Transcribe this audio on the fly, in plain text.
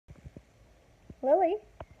Lily.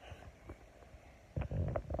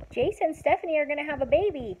 Jason and Stephanie are going to have a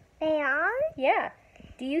baby. They are? Yeah.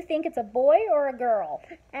 Do you think it's a boy or a girl?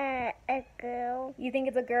 A girl. You think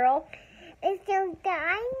it's a girl? It's so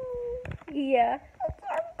tiny. Yeah. It's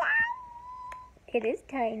so tiny. It is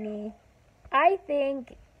tiny. I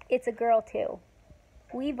think it's a girl too.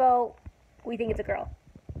 We vote. We think it's a girl.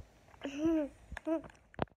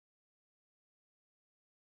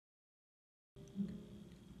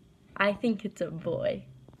 I think it's a boy.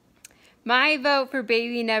 My vote for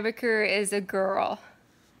baby Nebuchadnezzar is a girl.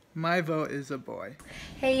 My vote is a boy.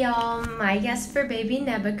 Hey y'all, my guess for baby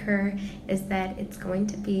Nebuchadnezzar is that it's going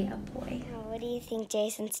to be a boy. What do you think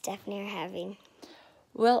Jason and Stephanie are having?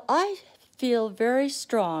 Well, I feel very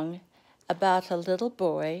strong about a little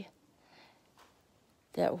boy,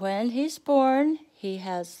 that when he's born, he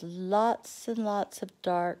has lots and lots of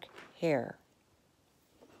dark hair.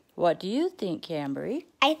 What do you think, Cambry?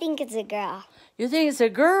 I think it's a girl. You think it's a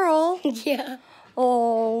girl? Yeah.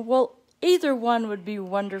 Oh, well, either one would be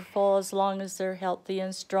wonderful as long as they're healthy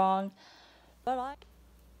and strong. But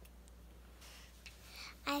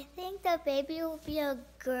I think the baby will be a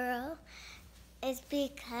girl is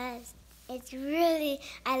because it's really,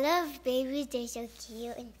 I love babies, they're so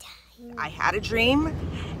cute and tiny. I had a dream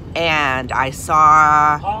and I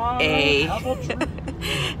saw a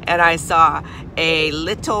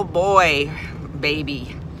little boy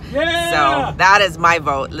baby. Yeah! So that is my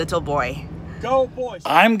vote, little boy. Go boys.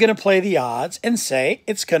 I'm going to play the odds and say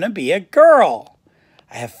it's going to be a girl.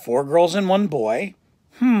 I have 4 girls and 1 boy.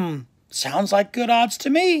 Sounds like good odds to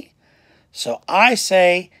me. So I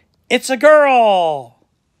say it's a girl.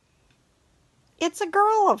 It's a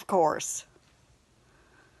girl, of course.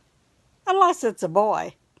 Unless it's a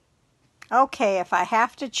boy. Okay, if I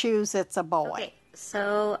have to choose, it's a boy. Okay,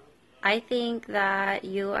 so I think that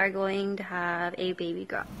you are going to have a baby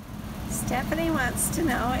girl. Stephanie wants to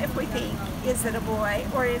know if we think, is it a boy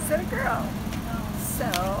or is it a girl?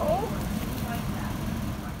 So...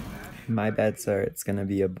 My bets are it's gonna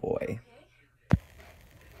be a boy.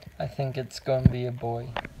 I think it's going to be a boy.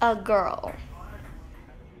 A girl.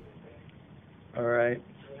 Alright.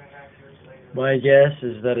 My guess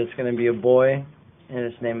is that it's going to be a boy, and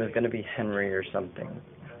his name is going to be Henry or something.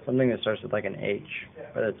 Something that starts with like an H,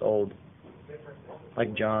 but it's old.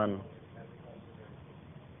 Like John.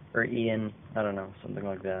 Or Ian. I don't know, something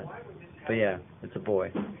like that. But yeah, it's a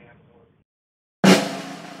boy.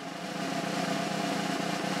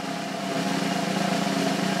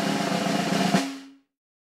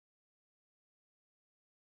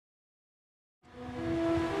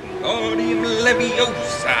 Wingardium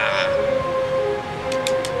Leviosa.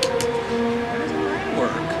 How does mine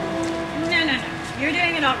work? No. You're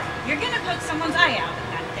doing it all wrong. You're gonna poke someone's eye out with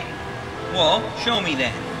that thing. Well, show me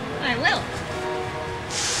then. I will.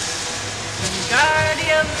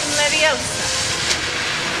 Wingardium Leviosa.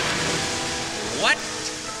 What?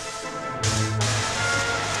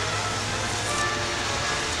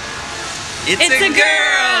 It's a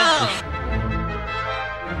girl!